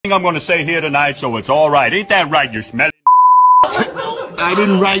everything I'm going to say here tonight, so it's all right. Ain't that right, you smelly? I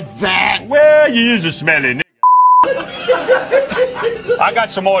didn't write that. Well, you is a smelly nigga. I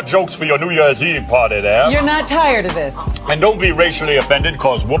got some more jokes for your New Year's Eve party there. You're not tired of this. And don't be racially offended,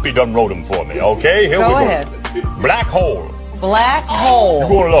 cause Whoopi done wrote them for me, okay? Here we go. Go ahead. Black hole. Black hole. You're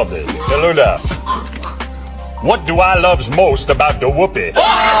gonna love this. Hey, look at that. What do I loves most about the Whoopi?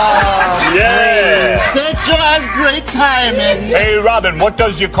 Yeah. Such a great timing. Hey, Robin, what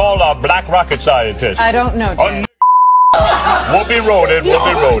does you call a black rocket scientist? I don't know, Ted. Whoopi wrote it.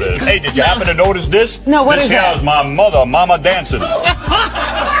 Whoopi wrote it. Hey, did you happen to notice this? No, what is that? This here is my mother, Mama Dancing.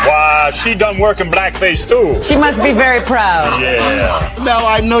 Why, she done work in blackface, too. She must be very proud. Yeah. Now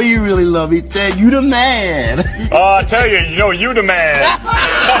I know you really love me, Ted. You the man. I tell you, you the man.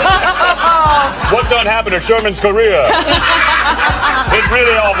 What done happened to Sherman's career? It's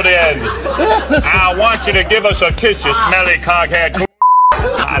really over the end. I want you to give us a kiss, you smelly coghead.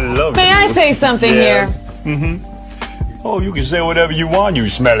 I love May you. I say something here? Oh, you can say whatever you want, you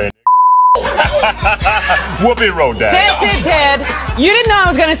smelly. Whoopi wrote that. That's it, Ted. You didn't know I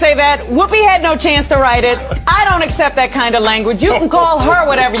was going to say that. Whoopi had no chance to write it. I don't accept that kind of language. You can call her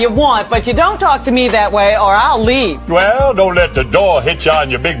whatever you want, but you don't talk to me that way or I'll leave. Well, don't let the door hit you on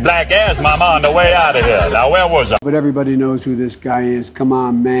your big black ass, Mama, on the way out of here. Now, where was I? But everybody knows who this guy is. Come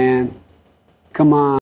on, man. Come on.